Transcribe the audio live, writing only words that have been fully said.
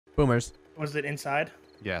Boomers. Was it inside?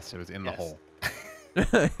 Yes, it was in the hole.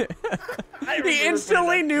 He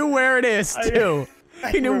instantly knew where it is, too.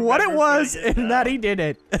 He knew what it was and that he did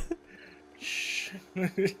it. Shh. I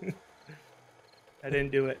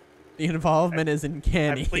didn't do it. The involvement is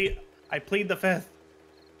uncanny. I plead the fifth.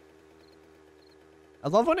 I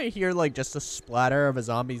love when I hear, like, just a splatter of a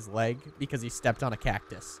zombie's leg because he stepped on a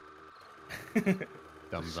cactus.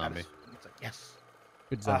 Dumb zombie. It's like, yes.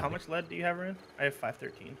 Good zombie. How much lead do you have, Ryan? I have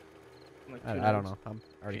 513. Like I don't know. I'm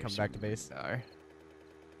already coming back to base. Sorry.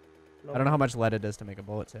 I don't know how much lead it is to make a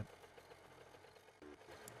bullet tip.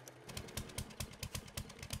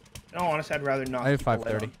 No, honestly, I'd rather not. I have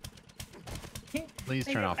 530. Please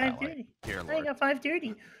turn off that light. Dear I Lord. got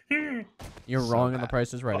 530. You're So wrong and the bad.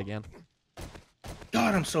 price is right again.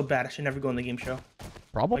 God, I'm so bad. I should never go in the game show.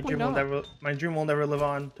 Probably My not. dream will never live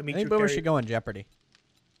on to meet I think you. Boomer should go on Jeopardy.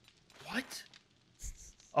 What?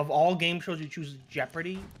 Of all game shows, you choose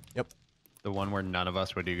Jeopardy? Yep. The one where none of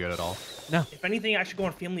us would do good at all. No. If anything, I should go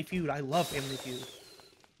on Family Feud. I love Family Feud.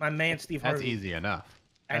 My man, Steve That's Harvey. easy enough.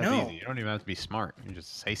 I That's know. easy. You don't even have to be smart. You can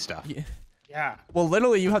just say stuff. Yeah. Yeah. Well,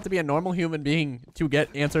 literally, you have to be a normal human being to get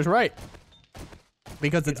answers right.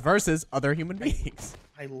 Because it's versus other human beings.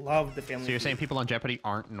 I love the Family So you're Feud. saying people on Jeopardy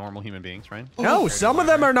aren't normal human beings, right? No, some of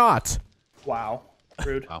them are not. Wow.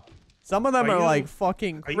 Rude. Wow. Some of them Are are you- like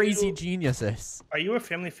fucking are crazy you- geniuses. Are you a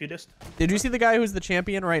Family Feudist? Did you see the guy who's the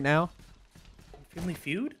champion right now? Family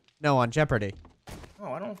Feud? No, on Jeopardy.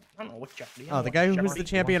 Oh, I don't know what Jeopardy. I Oh, don't the watch guy who's Jeopardy. the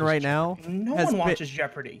champion right now No has one been- watches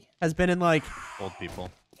Jeopardy. has been in like Old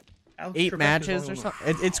people. Alex 8 Trebek is matches the or only one.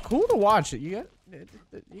 something. It's cool to watch. You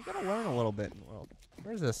gotta learn a little bit in the world.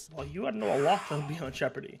 Where's this? Well, you gotta know a lot to be on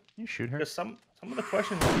Jeopardy. You shoot her. Because some of the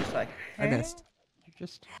questions are just like, I missed. You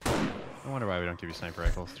just. No wonder why we don't give you sniper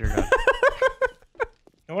rifles. Dear God.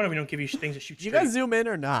 No wonder we don't give you things to shoot Did you straight. guys zoom in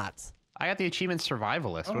or not? I got the achievement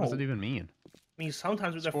survivalist. What does Oh. it even mean? I mean,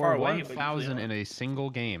 sometimes we're Score far away. 1,000 in a single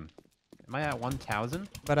game. Am I at 1,000?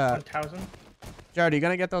 But 1,000? Jared, are you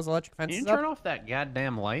gonna get those electric Can you fences turn up? off that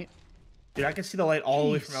goddamn light? Dude, I can see the light all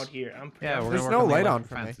the way Jeez. from out here. Yeah, we're There's gonna work no on the light on electric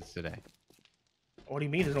for me. fences today. What do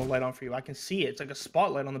you mean there's no light on for you? I can see it. It's like a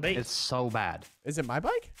spotlight on the base. It's so bad. Is it my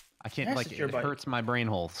bike? I can't Yes, like it's your it bike. hurts my brain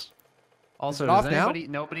holes. Also, it does off now?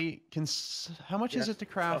 nobody can. How much is Yes, it to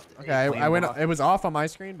craft? off. Okay, I went. It was off on my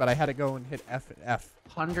screen, but I had to go and hit F.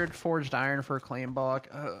 100 forged iron for a claim block.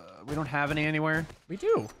 We don't have any anywhere. We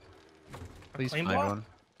do. Please claim find block? one,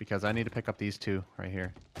 because I need to pick up these two right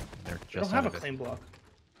here. They're We just don't have out a of it. claim block.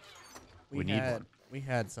 We need had, one. We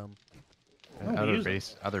had some. No, we Other use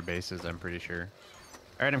them. other bases, I'm pretty sure.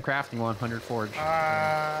 All right, I'm crafting 100 forge.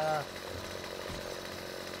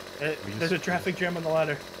 There's a traffic jam on the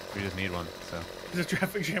ladder. We just need one. So There's a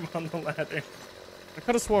traffic jam on the ladder. I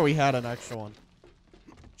could have swore we had an extra one.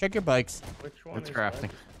 Check your bikes. Which one it's is crafting.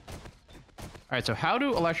 that? All right, so how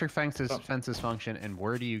do electric fences function, and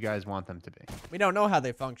where do you guys want them to be? We don't know how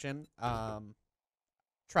they function.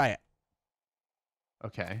 Try it.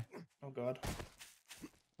 Okay. Oh god.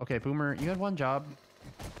 Okay, Boomer, you had one job.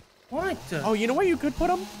 What? Oh, you know where you could put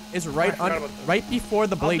them? Is right forgot on, about that. right before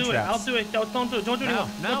the blade I'll do traps. it. I'll do it. Don't do it. Don't do it. No,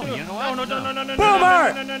 anymore. no, Don't do it. you know what? No, No. no.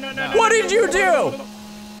 Boomer! No. What did you do?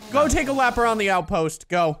 Go take a lap around the outpost.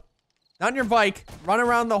 Go. Not on your bike. Run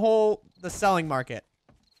around the selling market.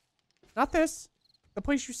 Not this. The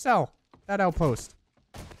place you sell. That outpost.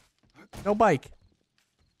 No bike.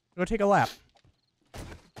 Go take a lap.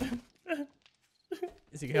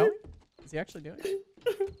 Is he going? Is he actually doing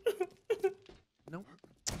it? Nope.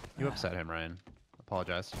 You upset him, Ryan.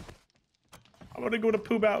 Apologize. I'm gonna go to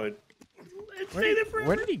Pooh Mountain. Stay there forever.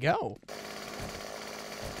 Where did he go?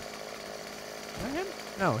 Is that him?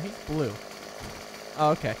 No, he's blue. Oh,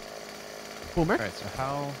 okay. Boomer, All right, so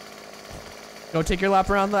how? go take your lap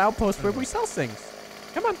around the outpost where we sell things.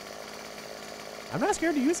 Come on. I'm not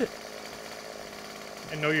scared to use it.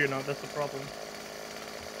 I know you're not. That's the problem.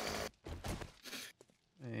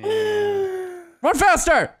 And Run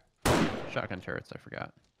faster! shotgun turrets, I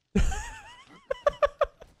forgot.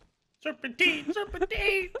 Serpentine,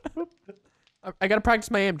 serpentine. I gotta practice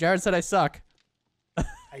my aim. Jared said I suck.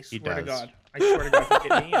 I swear to does. God. I swear to God, if you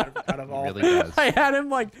get me out of all Really things. does. I had him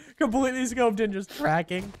like completely scoped in, just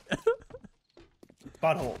tracking.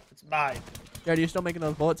 Butthole. It's mine. Jared, are you still making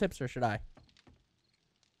those bullet tips, or should I?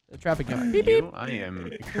 The traffic jam. Beep beep. I am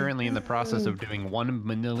currently in the process of doing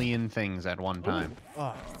 1 million things at one time.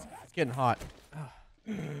 Oh, it's getting hot.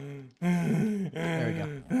 There we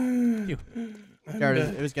go. Phew. Jared,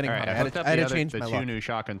 it was getting All right, hot. I I hooked up had the, to change the my two luck. new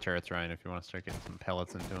shotgun turrets, Ryan, if you want to start getting some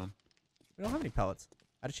pellets into them. We don't have any pellets.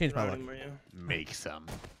 I had to change my luck. Make some.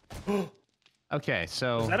 Okay,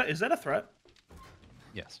 so... Is that a threat?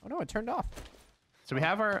 Yes. Oh no, it turned off. So we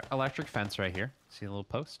have our electric fence right here. See the little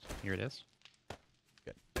post? Here it is.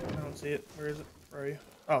 Good. I don't see it. Where is it? Where are you?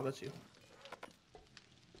 Oh, that's you.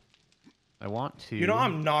 I want to. You know,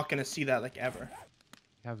 I'm not gonna see that like ever.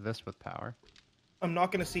 have this with power. I'm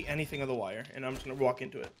not gonna see anything of the wire, and I'm just gonna walk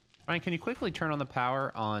into it. Ryan, can you quickly turn on the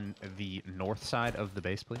power on the north side of the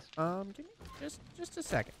base, please? Give me just a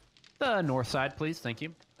second. The north side, please. Thank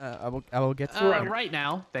you. I will get to it. Right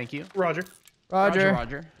now. Thank you. Roger.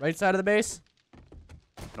 Roger. Right side of the base.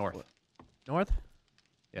 North. North.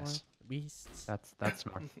 Yes. North, east. That's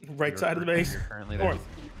north. Right side of the base. You're currently there. North.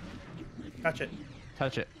 Touch it.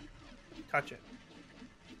 Touch it. Touch it.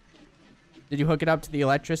 Did you hook it up to the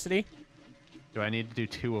electricity? Do I need to do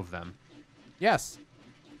 2 of them? Yes.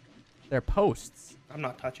 They're posts. I'm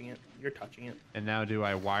not touching it. You're touching it. And now do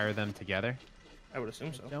I wire them together? I would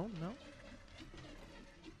assume so. Don't know.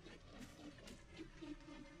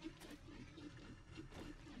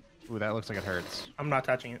 Ooh, that looks like it hurts. I'm not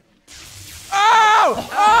touching it. Oh!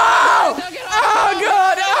 Oh! Oh,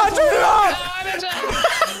 God! Oh, turn it off!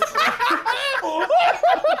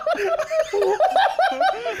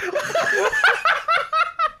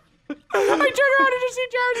 I turned around and just see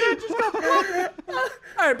Jared's head just go.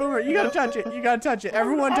 All right, Boomer, you gotta touch it. You gotta touch it.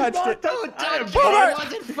 Everyone touched it. Don't touch it. Boomer! It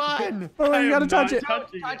wasn't fun. Boomer, you gotta touch it. Don't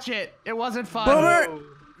touch it. It wasn't fun. Boomer,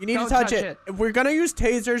 you need to Don't touch touch it. it. If we're gonna use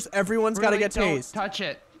tasers, everyone's gotta Really, get don't tased. touch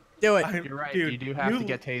it. Do it. You're right. Dude, you do have to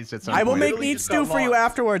get tased at some I will point. make literally meat just stew got for you lost.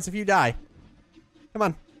 afterwards if you die. Come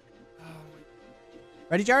on.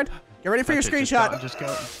 Ready, Jared? Get ready for your Touch it. screenshot. Just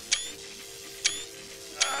go.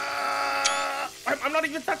 I'm not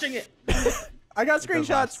even touching it. I got It does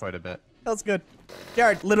last screenshots. quite a bit. That's good.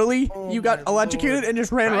 Jared, literally, you got my electrocuted Lord. and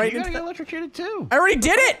just ran Ryan, right you into gotta get the... electrocuted too. I already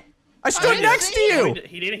did it! I stood didn't next to see you!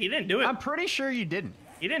 He didn't do it. I'm pretty sure you didn't.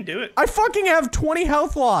 He didn't do it. I fucking have 20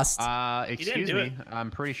 health lost. Excuse do me. it.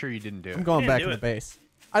 I'm pretty sure you didn't do I'm it. going didn't back do to the it. base.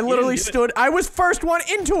 I literally do it. stood... I was first one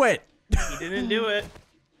into it! He didn't do it.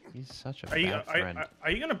 He's such a Are you bad friend.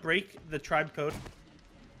 are you gonna break the tribe code?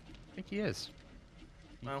 I think he is.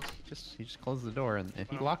 Wow. He just closed the door and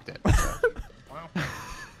he locked it. Wow.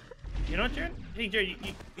 You know what, Jared? Hey, Jared,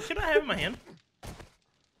 you should not have it in my hand.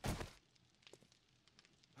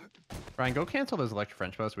 Ryan, go cancel those electric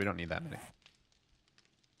French posts. We don't need that many.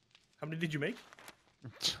 How many did you make?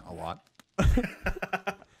 A lot.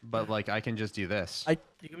 But like, I can just do this.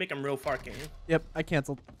 You can make them real far, can't you? Yep, I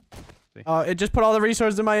canceled. See? It just put all the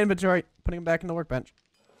resources in my inventory. Putting them back in the workbench.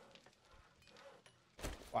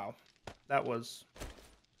 Wow. That was...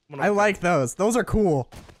 I like those. Those are cool.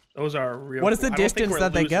 Those are real. What is the cool. I don't think distance we're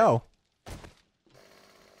that they losing. go?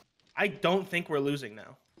 I don't think we're losing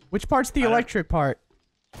now. Which part's the don't- electric part?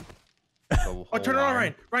 Oh, turn it on,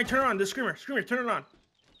 Ryan. Ryan, turn it on. The screamer. Screamer, turn it on.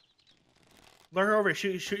 Lure her over.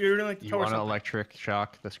 Shoot. You're doing like the You toe or want to something. electric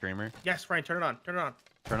shock the screamer? Yes, Ryan, turn it on. Turn it on.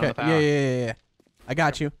 Turn on the Okay, power. yeah. I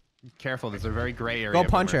got you. Careful, there's a very gray area. Go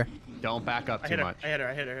punch Boomer. her. Don't back up I too hit her. much. I hit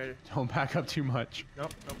her. Don't back up too much.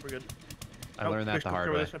 Nope, we're good. I learned that the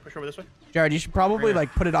hard way. Push over this way. Jared, you should probably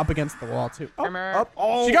like put it up against the wall too. Oh, Come here. oh.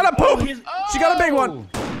 Oh, She got a poop! he's- She got a big one!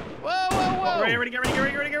 Whoa! Oh, ready. Get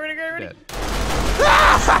ready. Dead.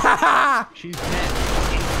 She's dead.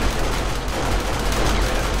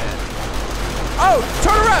 Oh,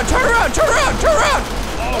 turn around!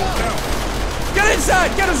 Oh, Get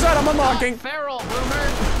inside, I'm unlocking. Feral, Boomer.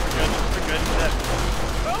 no. We're good.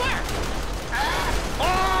 Boomer!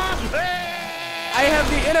 I have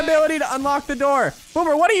the inability to unlock the door.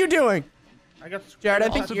 Boomer, what are you doing? I got Jared, I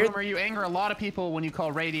think Also, you're... Boomer, you anger a lot of people when you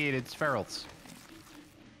call radiated ferals.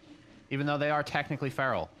 Even though they are technically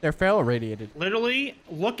feral. They're feral radiated. Literally,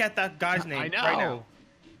 look at that guy's name I know. right now.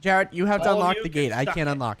 Jared, you have to All of unlock you the can gate. I suck can't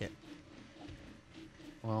it. unlock it.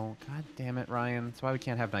 Well, god damn it, Ryan. That's why we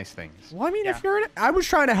can't have nice things. Well, I mean, Yeah. if you're in it, I was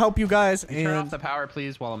trying to help you guys, Can you turn off and the power,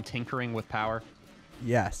 please, while I'm tinkering with power?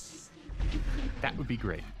 yes. That would be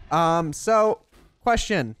great. So,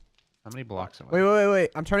 question. How many blocks away?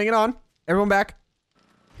 Wait. I'm turning it on. Everyone back.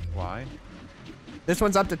 Why? This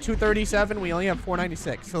one's up to 237. We only have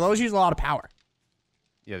 496. So those use a lot of power.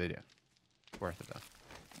 Yeah, they do. Worth it, though.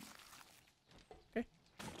 Okay.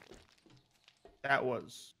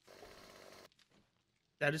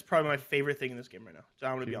 That is probably my favorite thing in this game right now. So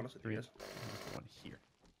I'm gonna be honest with you guys. One here.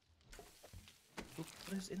 What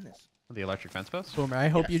is in this? The electric fence post? Boomer, I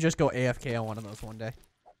hope Yes. you just go AFK on one of those one day.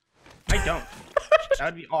 I don't. That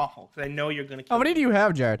would be awful because I know you're gonna kill How many me. do you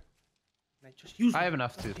have, Jared? And I just use I them. have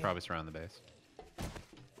enough to probably surround the base.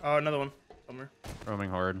 Oh, another one. Somewhere. Roaming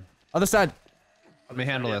horde. Other side. Let me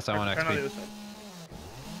handle this. I want Turn on the XP. other side.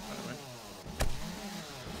 Oh, never mind.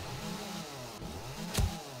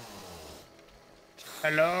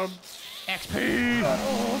 Hello. XP!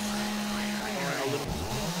 Alright, a little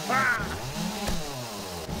Ah!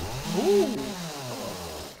 Ooh.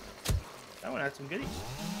 That one had some goodies.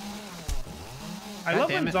 I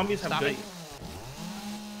love when zombies have goodies.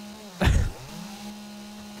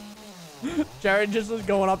 Jared just was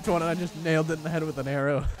going up to one and I just nailed it in the head with an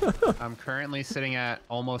arrow. I'm currently sitting at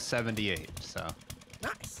almost 78, so.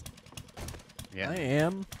 Nice.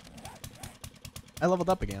 Yeah. I leveled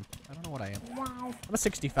up again. I don't know what I am. Wow. I'm a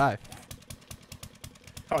 65.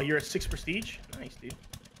 Oh, you're at 6 prestige? Nice, dude.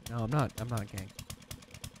 No, I'm not. I'm not a gang.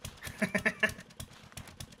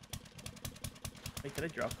 Wait, did I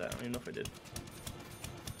drop that? I don't even know if I did.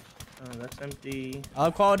 Oh, that's empty. I'll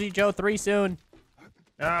have Quality Joe 3 soon.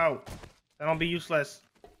 No. That'll be useless.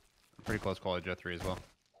 I'm pretty close Quality Joe 3 as well.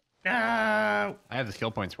 No. I have the skill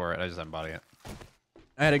points for it. I just haven't bought it yet.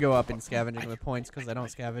 I had to go up in scavenging with points because I don't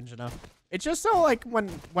scavenge enough. It's just so like when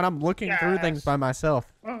I'm looking through things by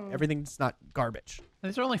myself, everything's not garbage.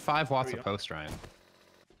 These are only 5 watts of post, Ryan.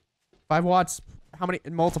 5 watts. How many?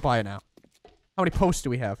 Multiply it now. How many posts do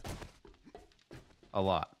we have? A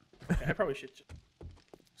lot. Okay, I probably should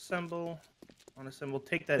assemble. Unassemble.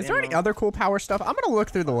 Take that. Is there any other cool power stuff? I'm gonna look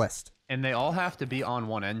through the list. And they all have to be on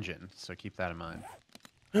one engine, so keep that in mind.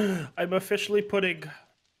 I'm officially putting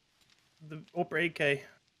the Oprah AK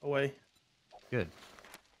away. Good.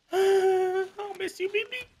 I'll miss you,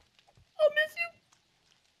 baby. I'll miss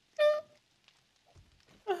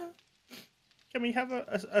you. Can we have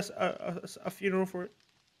a funeral for it?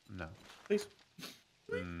 No. Please.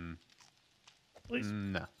 Please. Please.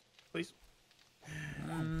 No. Please.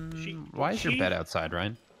 Why is your bed outside,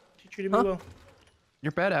 Ryan? She treated me well.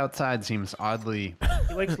 Your bed outside seems oddly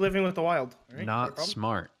He likes living with the wild. Right? not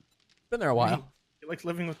smart. Been there a while. He likes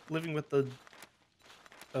living with the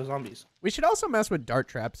zombies. We should also mess with dart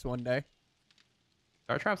traps one day.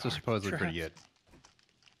 Dart traps are supposedly pretty good.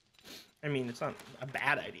 I mean, it's not a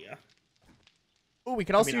bad idea. Oh, we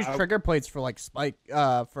could also use trigger plates for like spike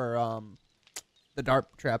for the dart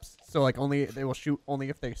traps. So like they will shoot only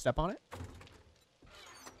if they step on it.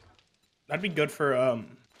 That'd be good for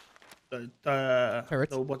the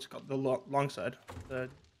turrets. What's it called? The long side.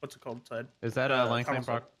 What's it called side? Is that a length claim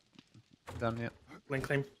proc done yet? Link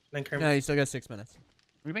claim. No, you still got 6 minutes.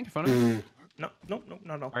 Are you making fun of me? No, not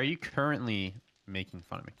at all. Are you currently making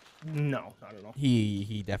fun of me? No, not at all.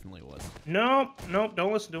 He definitely was. No,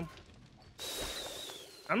 don't listen to him.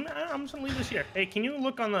 I'm just gonna leave this here. Hey, can you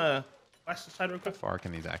look on the west side real quick? How far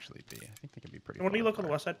can these actually be? I think they can be pretty. Why don't you look on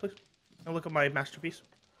the west side, please? I'll look at my masterpiece.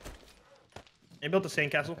 I built a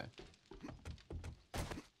sandcastle. Okay.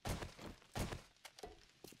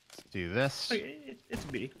 Let's do this. It's a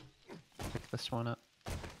beauty. Pick this one up.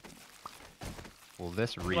 Will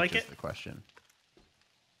this reach like is it? the question.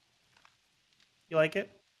 You like it?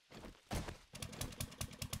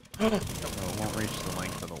 So it won't reach the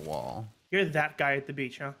length of the wall. You're that guy at the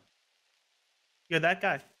beach, huh? You're that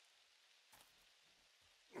guy.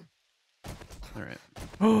 All right.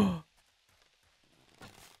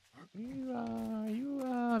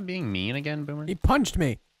 you being mean again, Boomer? He punched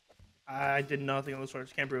me. I did nothing on the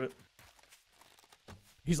swords. Can't prove it.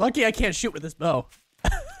 He's lucky I can't shoot with this bow.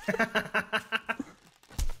 Is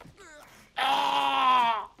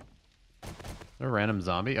there a random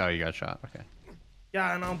zombie? Oh, you got shot. Okay.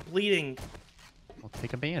 Yeah, and I'm bleeding. I'll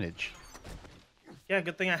take a bandage. Yeah,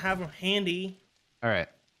 good thing I have them handy. All right.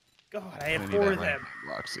 God, I have I'm 4 gonna of need that them.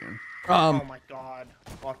 rock soon. Oh my god.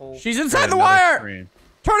 Butthole. She's inside the Another wire. screen.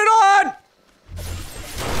 Turn it on.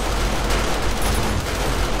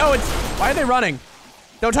 Oh, it's. Why are they running?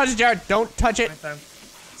 Don't touch it, Jared. Don't touch it.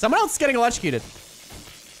 Someone else is getting electrocuted.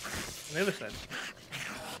 On the other side.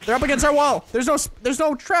 They're up against our wall. There's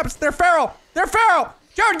no traps. They're feral. They're feral.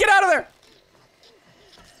 Jared, get out of there.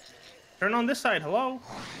 Turn on this side. Hello.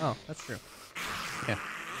 Oh, that's true. Yeah.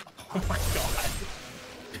 Oh my god.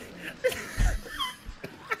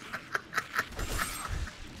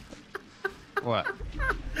 What?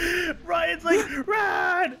 Ryan's like,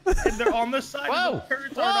 run! And they're on the side. Whoa! Of the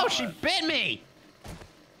turrets Whoa! She bit me.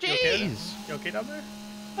 Jeez. You okay down there?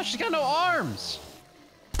 Oh, she's got no arms.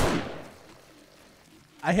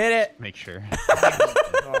 I hit it. Make sure.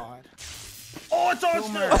 God. Oh, it's on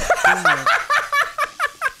still.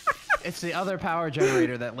 It's the other power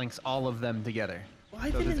generator that links all of them together. Well,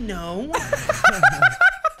 I didn't know.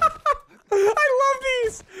 I love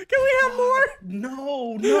these. Can we have more?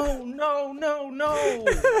 No. Can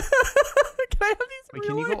I have these? Wait,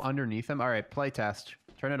 can you go underneath them? All right, play test.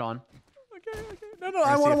 Turn it on. Okay. No.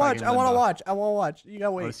 I want to watch. I want to watch. You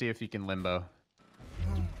gotta wait. Let's see if you can limbo.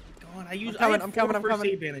 God, I'm coming.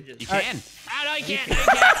 Advantages. You can. Oh, no, you can't.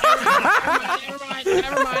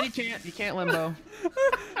 Never mind. You can't limbo.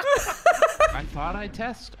 I thought I'd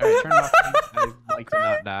test. All right, turn it off. I like like to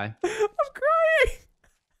not die. I'm crying.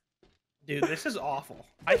 Dude, this is awful.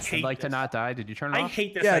 I hate I'd like this. to not die. Did you turn it I off?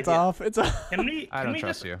 hate this Yeah, idea. it's off. It's off. Can we? I Can don't we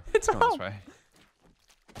trust just? you. It's Come this off. way.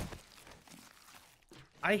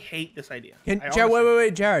 I hate this idea. Can I Jared, honestly-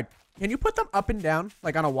 wait, Jared. Can you put them up and down,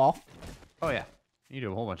 like on a wall? Oh yeah, you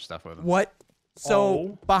do a whole bunch of stuff with them. What? So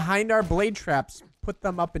Oh. behind our blade traps, put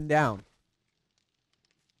them up and down.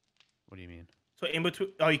 What do you mean? So in between.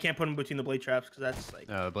 Oh, you can't put them between the blade traps because that's like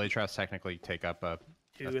No, the blade traps technically take up a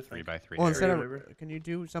 2 I 3 think. by 3 Well, area. instead of, whatever. can you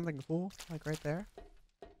do something cool, like right there?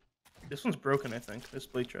 This one's broken. I think this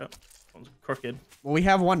blade trap. This one's crooked. Well, we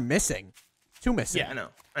have one missing. 2 missing. Yeah, I know.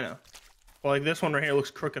 I know. Well, like this one right here looks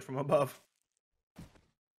crooked from above.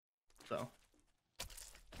 So.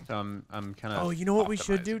 So I'm kind of. Oh, you know what we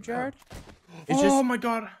should do, Jared? Is Oh just my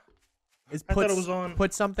god. is I put thought it was on.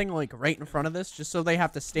 put something like right in front of this, just so they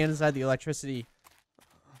have to stand inside the electricity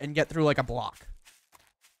and get through like a block.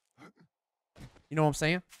 You know what I'm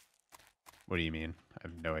saying? What do you mean? I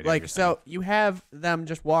have no idea. what Like, you're so you have them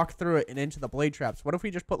just walk through it and into the blade traps. What if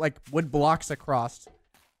we just put like wood blocks across?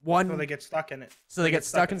 One, So they get stuck in it. so they get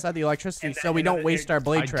stuck in it. inside the electricity, And so then- we and don't then waste our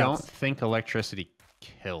blade I traps. don't think electricity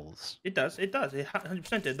kills. It does. It does. It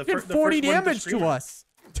 100% did. The, It did the 40 first one with the damage to screamer- us.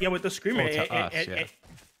 Yeah, with the screamer, Well, to it, us, it, yeah.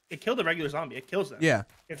 it killed the regular zombie. It kills them. Yeah.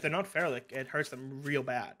 If they're not Feralic, it hurts them real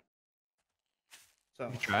bad. So.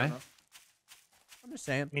 I Try? don't know. I'm just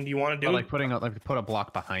saying. I mean, do you want to Or do like putting put a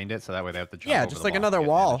block behind it so that way they have to jump. Yeah, over just the like wall another to get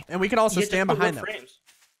wall, damage. and we could also Yeah, just stand put behind wood them. frames.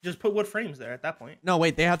 Just put wood frames there at that point. No,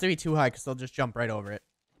 wait, they have to be too high because they'll just jump right over it.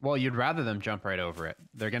 Well, you'd rather them jump right over it.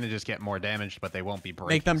 They're gonna just get more damaged, but they won't be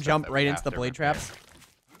breaking. Make them stuff jump that we right have into the to blade repair. traps.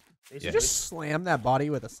 Basically. You just slam that body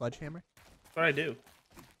with a sledgehammer. That's what I do.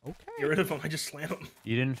 Get Okay. rid of them. I just slam them.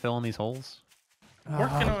 You didn't fill in these holes. Working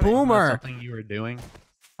on it. That's Boomer. something you were doing.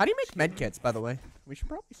 How do you make med kits, by the way? We should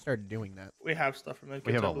probably start doing that. We have stuff from it.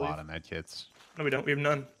 We have a lot of med kits. No, we don't. We have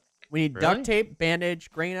none. We need Really? duct tape, bandage,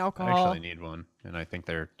 grain I alcohol. actually need one, and I think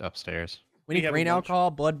they're upstairs. We need have a grain bunch. alcohol,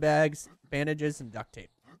 blood bags, bandages, and duct tape.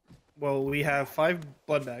 Well, we have 5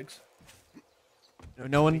 blood bags.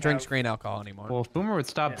 No one We drinks have- grain alcohol anymore. Well, if Boomer would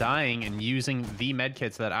stop Yeah. dying and using the med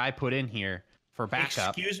kits that I put in here for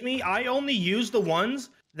backup, Excuse me. I only use the ones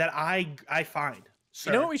that I find.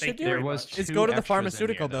 Sir, You know what we thank should you do? there very was much. Is two go to the extras in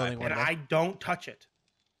pharmaceutical here that I building put one And in. day. I don't touch it.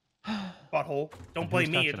 Butthole. Don't And blame who's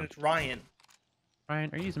me. touching 'em? It's Ryan. Ryan,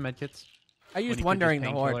 are you using med kits? I When used you one could just during the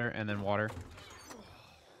horde. painkiller and then water.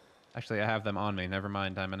 Actually, I have them on me. Never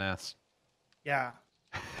mind, I'm an ass. Yeah.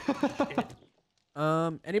 Shit.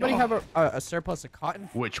 Anybody Oh. have a surplus of cotton?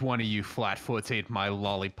 Which one of you flatfoots ate my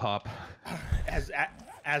lollipop?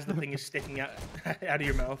 As the thing is sticking out out of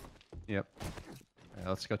your mouth. Yep. Alright,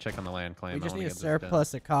 let's go check on the land claim. We I just wanna need a get this done.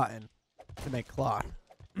 surplus of cotton to make cloth.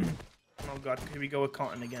 Oh god, here we go with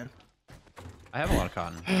cotton again. I have a lot of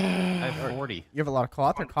cotton. I have 40. You have a lot of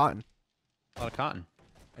cloth or cotton? A lot of cotton.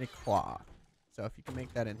 I need cloth. So if you can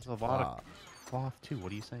make that into There's a lot of cloth. cloth too.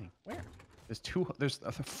 What are you saying? Where? There's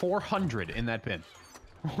 400 in that bin.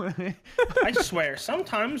 I swear,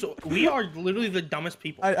 sometimes we are literally the dumbest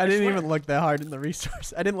people. I didn't swear. even look that hard in the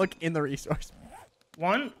resource. I didn't look in the resource.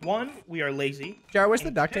 One, we are lazy. Jared, where's the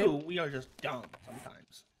and duct tape? 2, we are just dumb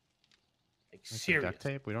sometimes. Like serious. Duct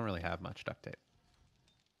tape? We don't really have much duct tape.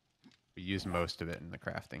 We use most of it in the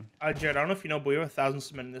crafting. Jared, I don't know if you know, but we have 1,000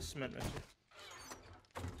 cement in this cement mixer.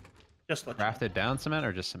 Just let you know. Crafted down cement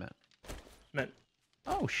or just cement? Cement.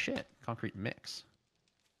 Oh shit! Concrete mix.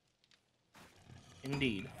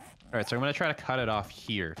 Indeed. All right, so I'm gonna try to cut it off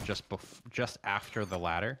here, just after the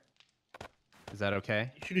ladder. Is that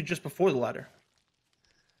okay? You should do just before the ladder.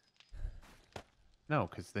 No,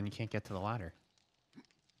 because then you can't get to the ladder.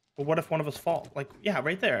 But what if one of us fall? Like, yeah,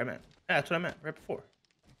 right there. I meant. Yeah, that's what I meant. Right before.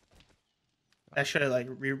 I should have like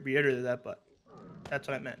reiterated that, but that's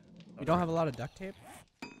what I meant. You don't have a lot of duct tape?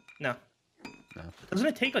 No. No. Doesn't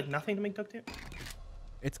it take like nothing to make duct tape?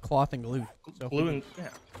 It's cloth and glue. So if Glue we- and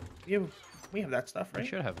yeah. We have that stuff, We right?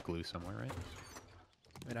 should have glue somewhere, right?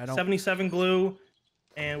 I mean, I don't. 77 glue.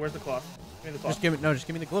 And where's the cloth? Give me the cloth. Just give it. No, just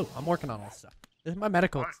give me the glue. I'm working on all this stuff. This is my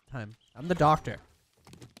medical time. I'm the doctor.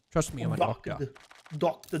 Trust me, I'm a doctor.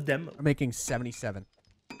 Doctor Demo. I'm making 77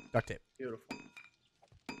 duct tape. Beautiful.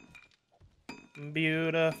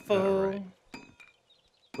 Beautiful. Alright.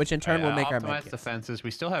 Which in turn will make our optimize med the kits. fences.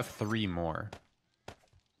 We still have 3 more.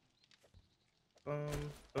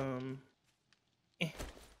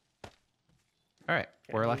 All right,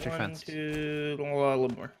 we're electric fenced. 1, 2, a little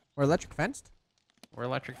more. We're electric fenced? We're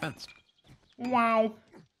electric fenced. Wow.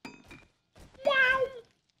 Wow.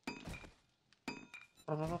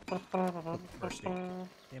 Thirsty.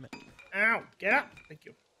 Damn it. Ow, get up. Thank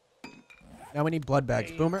you. Now we need blood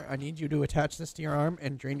bags. Hey. Boomer, I need you to attach this to your arm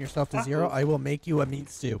and drain yourself to 0. I will make you a meat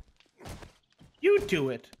stew. You do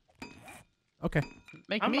it. Okay.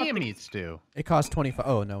 Make I'm me not a the- meat stew. It costs 25.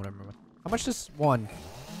 Oh, no, never mind. How much does one?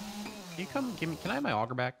 Can you come give me? Can I have my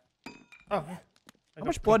auger back? Oh, yeah. How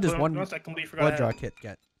much blood does one I completely forgot blood I draw had- kit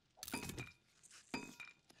get?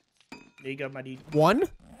 There you go, my dude. 1?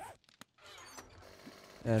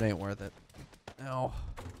 That ain't worth it. No.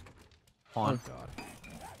 Hold on. Oh, God.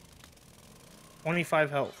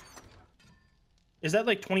 25 health. Is that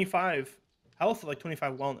like 25 health or like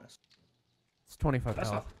 25 wellness? It's 25 That's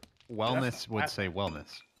health. Wellness would bad. say wellness.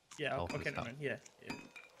 Yeah, Health okay, is never mind. Yeah, yeah.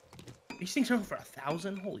 These things are for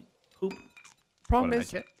 1,000? Holy poop. Problem What, a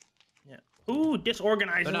is, med kit? Yeah. Ooh,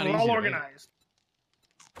 disorganized. They're not We're easy all to make. organized.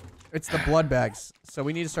 it's the blood bags. So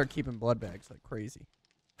we need to start keeping blood bags like crazy.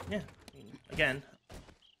 Yeah. I mean, again,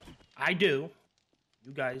 I do.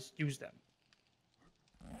 You guys use them.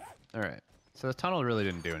 All right. So the tunnel really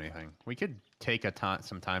didn't do anything. We could take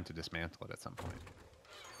some time to dismantle it at some point.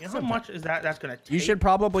 You know how much is that's gonna take? You should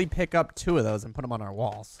probably pick up 2 of those and put them on our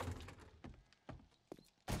walls.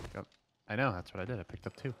 Yep. I know. That's what I did. I picked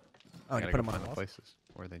up 2. Oh, I you gotta put go them on find the the walls? places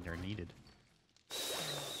where they are needed.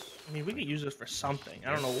 I mean, we could use this for something.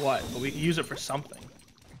 I don't know what, but we could use it for something.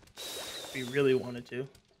 If we really wanted to.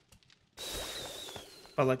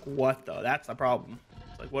 But like what though? That's the problem.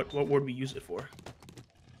 It's like what would we use it for?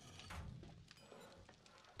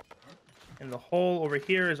 And the hole over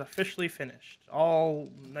here is officially finished. All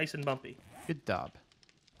nice and bumpy. Good job.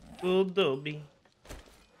 Good dobby.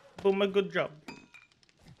 Boom, a good job.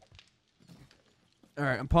 All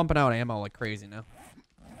right, I'm pumping out ammo like crazy now.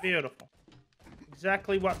 Beautiful.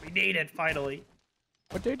 Exactly what we needed, finally.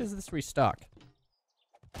 What day does this restock?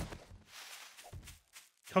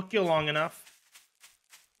 Took you long enough.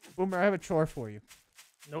 Boomer, I have a chore for you.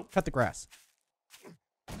 Nope. Cut the grass.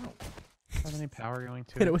 Have any power going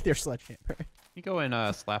to Hit it it? with your sledgehammer. You go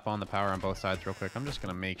and slap on the power on both sides real quick. I'm just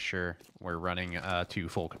gonna make sure we're running to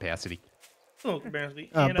full capacity. Oh, barely.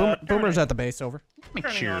 Boomer's at the base, over. Make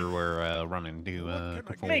Turning sure on. we're running to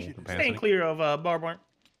full Staying capacity. clear of barbed wire.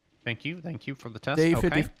 Thank you for the test. Day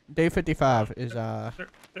okay. 55 is Sir,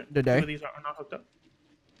 The day. Two of these are not hooked up.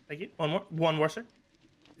 Thank you. One more, sir.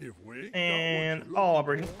 If we ain't And got what all you're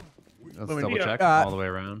operating. Let's Boomer, double check uh, all the way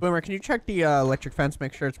around. Boomer, can you check the electric fence,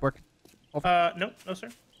 make sure it's working? No, sir.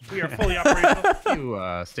 We are fully operational.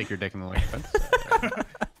 You stick your dick in the electric fence.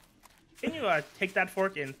 Can you take that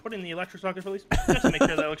fork and put in the electric socket, please? Just to make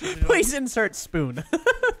sure that electricity. Please insert spoon.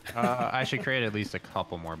 I should create at least a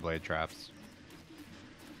couple more blade traps.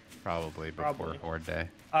 Probably before Probably. Horde Day.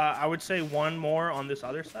 I would say one more on this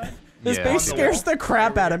other side. This Yeah. base On the scares wall. the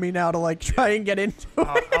crap out of me now to like try and get into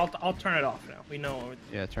it. I'll turn it off now. We know.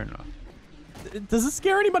 Yeah, turn it off. Does it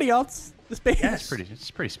scare anybody else? This base? Yes.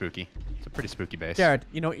 It's pretty spooky. It's a pretty spooky base. Jared,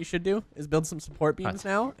 you know what you should do? Is build some support beams What?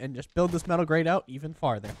 now and just build this metal grate out even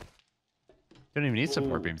farther. You don't even need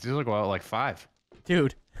support Ooh. beams. These will go out like 5.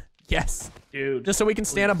 Dude, yes. Dude. Just so we can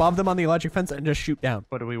stand above them on the electric fence and just shoot down.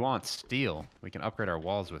 But we want steel. We can upgrade our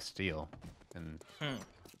walls with steel. And Hmm.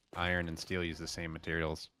 iron and steel use the same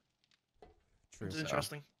materials. It's so.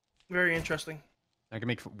 interesting. Very interesting. I can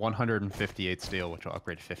make 158 steel, which will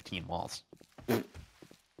upgrade 15 walls.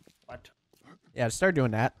 What? Yeah, start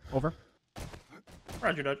doing that. Over.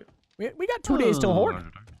 Roger, Dodger. We got 2 days till Horde.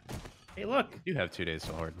 Hey, look. You have 2 days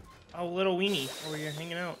to Horde. Oh, little weenie over here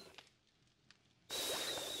hanging out.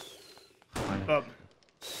 Fine. But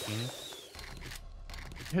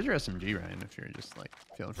Here's your SMG, Ryan, if you're just like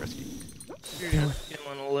feeling frisky. you're just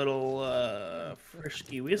feeling a little frisky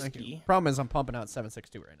Thank you. whiskey. Problem is I'm pumping out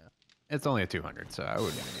 7.62 right now. It's only a 200, so I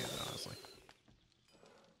wouldn't even use it, honestly.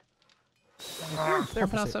 There,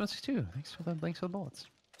 Pumping out proceed. 762. Thanks for the bullets.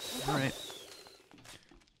 All right.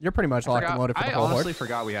 You're pretty much locked and loaded for the I whole honestly Horde.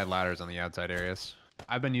 forgot we had ladders on the outside areas.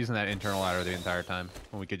 I've been using that internal ladder the entire time,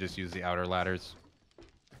 when we could just use the outer ladders.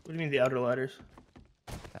 What do you mean the outer ladders?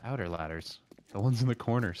 The outer ladders. The ones in the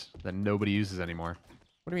corners that nobody uses anymore.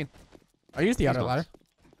 What do you mean? I use the outer ones. ladder.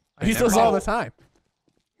 I I use never those all do. the time.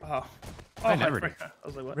 Oh. I never do. forgot. I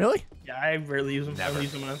was like, what? Really? Yeah, I rarely use them. I Never. only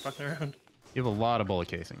use them when I'm fucking around. You have a lot of bullet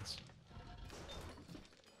casings.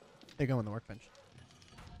 They go on the workbench.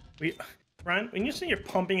 Ryan, when you say you're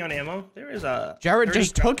pumping on ammo, there is a Jared 30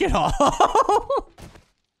 just took it all.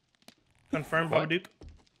 confirmed What? Babadook.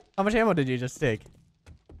 How much ammo did you just take?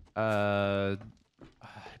 I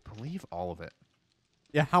believe all of it.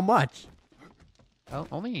 Yeah, how much? Well,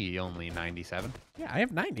 only 97. Yeah, I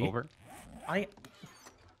have 90. Over. I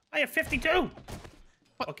have 52.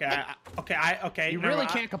 Okay, okay. You never really mind.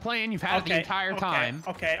 can't complain. You've had it the entire time.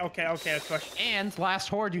 Okay. Question. And last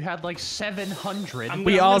horde, you had like 700.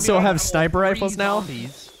 We also have sniper rifles now.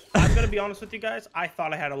 Zombies. I'm gonna be honest with you guys. I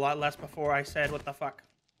thought I had a lot less before I said, "What the fuck?"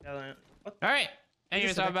 What? All right.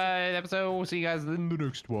 Anyways, that's about the episode. We'll see you guys in the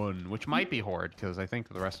next one, which might be horde, because I think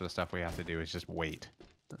the rest of the stuff we have to do is just wait.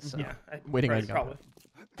 So. Yeah. Waiting on probably.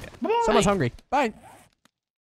 Someone's hungry. Bye.